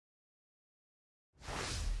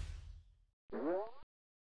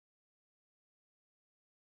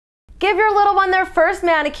Give your little one their first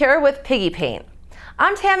manicure with Piggy Paint.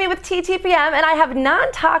 I'm Tammy with TTPM, and I have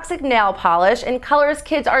non-toxic nail polish in colors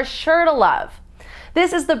kids are sure to love.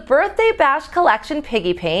 This is the Birthday Bash Collection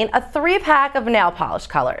Piggy Paint, a 3-pack of nail polish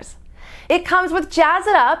colors. It comes with Jazz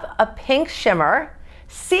It Up, a pink shimmer,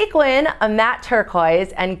 Sea-quin, a matte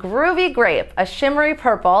turquoise, and Groovy Grape, a shimmery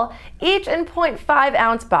purple, each in 0.5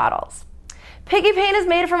 ounce bottles. Piggy Paint is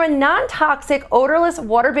made from a non-toxic, odorless,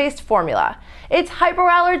 water-based formula. It's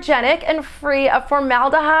hypoallergenic and free of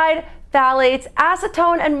formaldehyde, phthalates,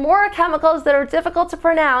 acetone, and more chemicals that are difficult to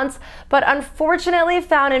pronounce, but unfortunately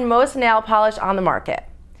found in most nail polish on the market.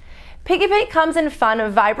 Piggy Paint comes in fun,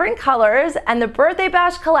 vibrant colors, and the Birthday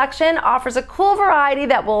Bash collection offers a cool variety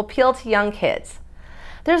that will appeal to young kids.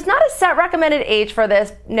 There's not a set recommended age for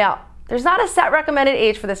this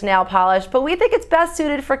nail polish, but we think it's best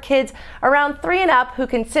suited for kids around 3 and up who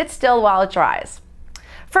can sit still while it dries.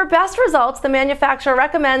 For best results, the manufacturer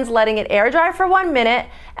recommends letting it air dry for 1 minute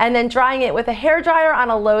and then drying it with a hairdryer on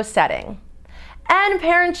a low setting. And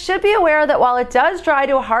parents should be aware that while it does dry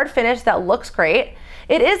to a hard finish that looks great,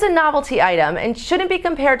 it is a novelty item and shouldn't be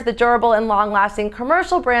compared to the durable and long-lasting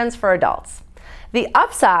commercial brands for adults. The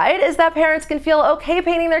upside is that parents can feel okay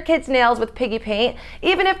painting their kids' nails with Piggy Paint,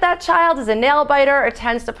 even if that child is a nail biter or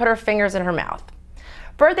tends to put her fingers in her mouth.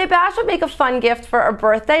 Birthday Bash would make a fun gift for a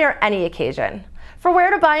birthday or any occasion. For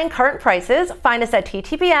where to buy and current prices, find us at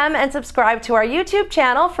TTPM and subscribe to our YouTube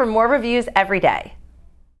channel for more reviews every day.